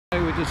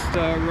just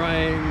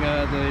weighing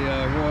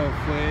the Royal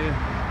Flair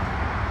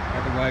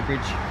at the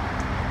weighbridge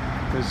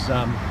because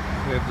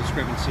we have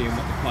discrepancy in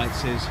what the plate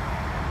says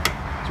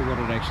to what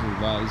it actually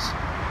weighs.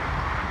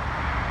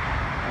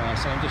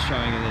 So I'm just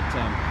showing you that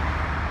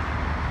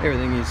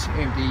everything is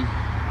empty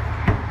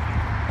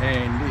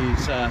and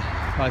is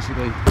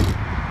basically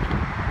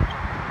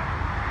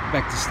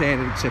back to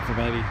standard, except for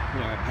maybe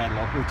a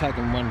padlock. We've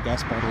taken one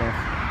gas bottle off.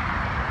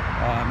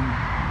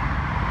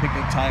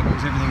 Picnic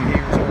tables, everything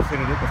here is all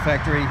fitted at the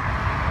factory.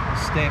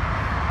 Step.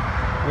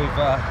 We've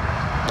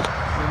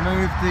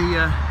removed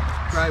the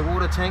grey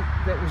water tank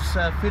that was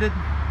fitted,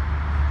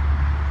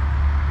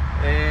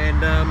 and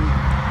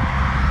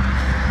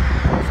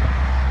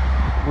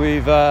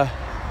we've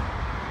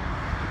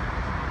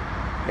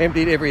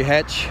emptied every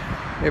hatch,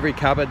 every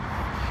cupboard.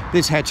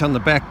 This hatch on the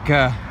back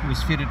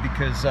was fitted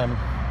because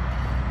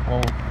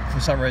well,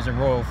 for some reason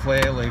Royal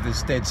Flair leave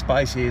this dead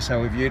space here,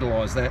 so we've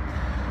utilised that.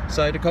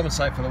 So to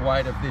compensate for the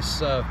weight of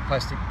this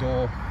plastic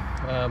door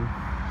and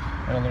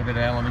a little bit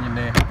of aluminium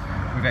there,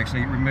 we've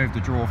actually removed the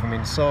drawer from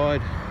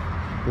inside.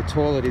 The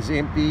toilet is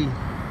empty.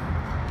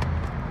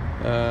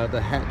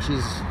 The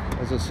hatches,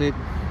 as I said,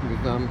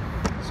 we've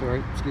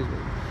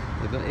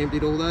they've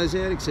emptied all those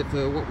out except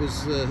for what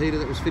was the heater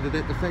that was fitted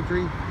at the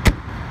factory.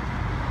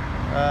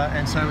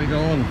 And so we go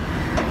on.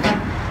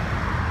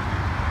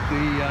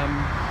 The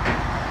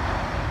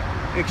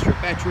extra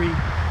battery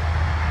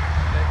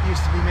that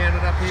used to be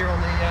mounted up here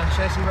on the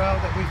chassis rail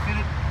that we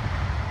fitted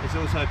has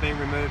also been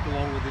removed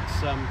along with its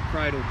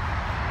cradle.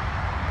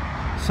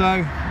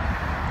 So,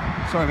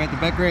 sorry about the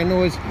background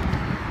noise.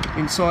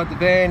 Inside the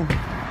van,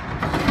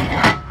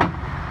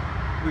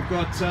 we've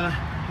got,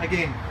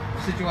 again,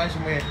 a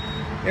situation where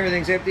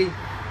everything's empty.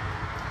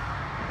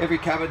 Every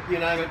cupboard, you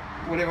name it,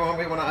 whatever one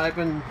we want to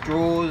open,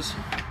 drawers,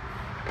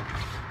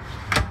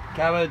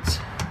 cupboards,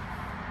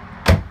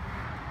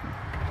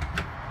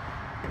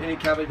 any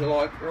cupboard you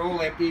like, they're all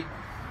empty.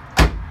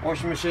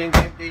 Washing machine's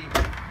empty.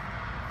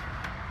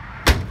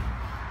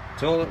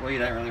 Toilet, well, you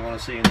don't really want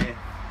to see in there.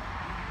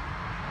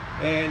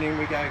 And then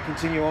we go,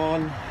 continue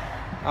on.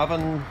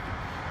 Oven,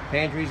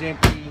 pantry's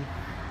empty.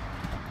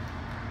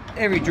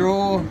 Every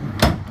drawer,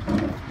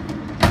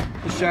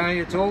 just showing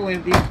you it's all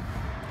empty.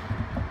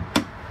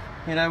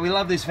 You know, we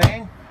love this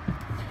van,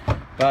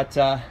 but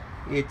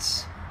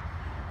it's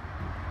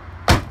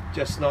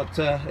just not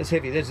as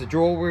heavy. There's the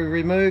drawer we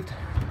removed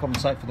to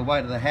compensate for the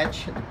weight of the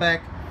hatch at the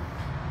back.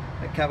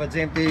 The cupboard's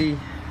empty.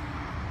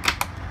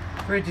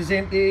 Fridge is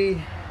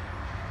empty.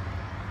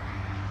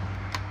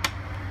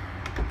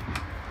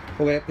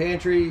 Pull out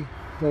pantry,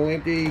 all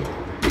empty.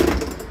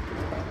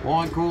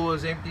 Wine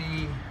cooler's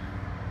empty.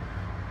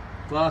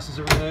 Glasses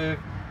are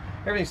removed.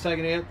 Everything's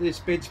taken out. This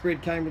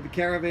bedspread came with the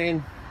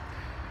Caravan,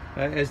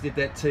 as did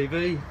that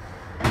TV.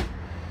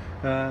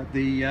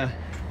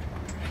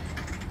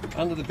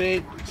 Under the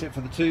bed, except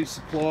for the two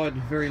supplied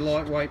very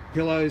lightweight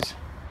pillows,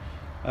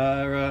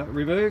 are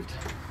removed.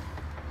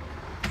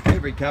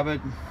 Every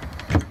cupboard,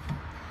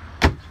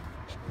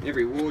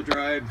 every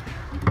wardrobe,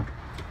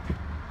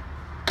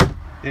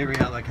 every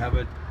other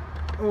cupboard,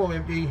 all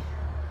empty.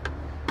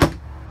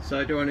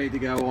 So do I need to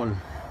go on?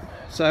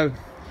 So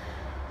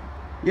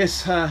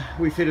yes,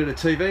 we fitted a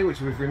TV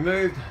which we've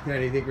removed. The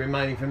only thing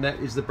remaining from that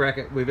is the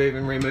bracket. We've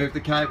even removed the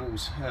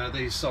cables.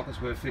 These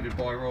sockets were fitted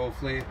by Royal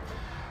Flair.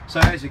 So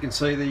as you can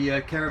see,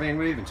 the Caravan,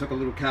 we even took a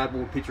little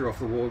cardboard picture off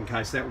the wall in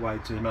case that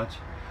weighed too much.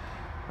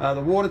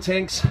 The water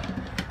tanks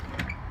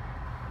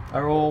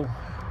are all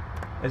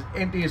as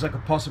empty as I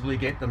could possibly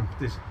get them.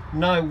 There's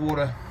no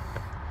water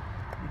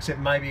except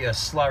maybe a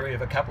slurry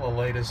of a couple of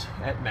litres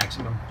at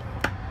maximum.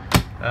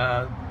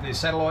 The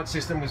satellite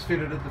system was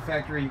fitted at the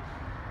factory.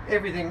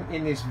 Everything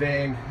in this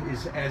van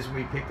is as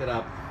we picked it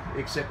up,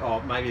 except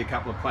maybe a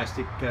couple of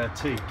plastic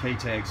key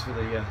tags for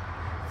the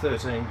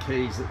 13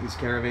 keys that this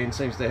Caravan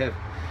seems to have.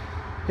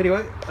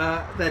 Anyway,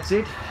 that's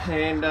it,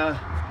 and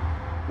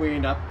we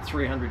end up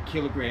 300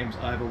 kilograms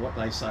over what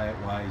they say it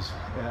weighs,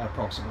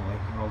 approximately.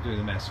 I'll do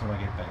the maths when I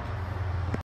get back.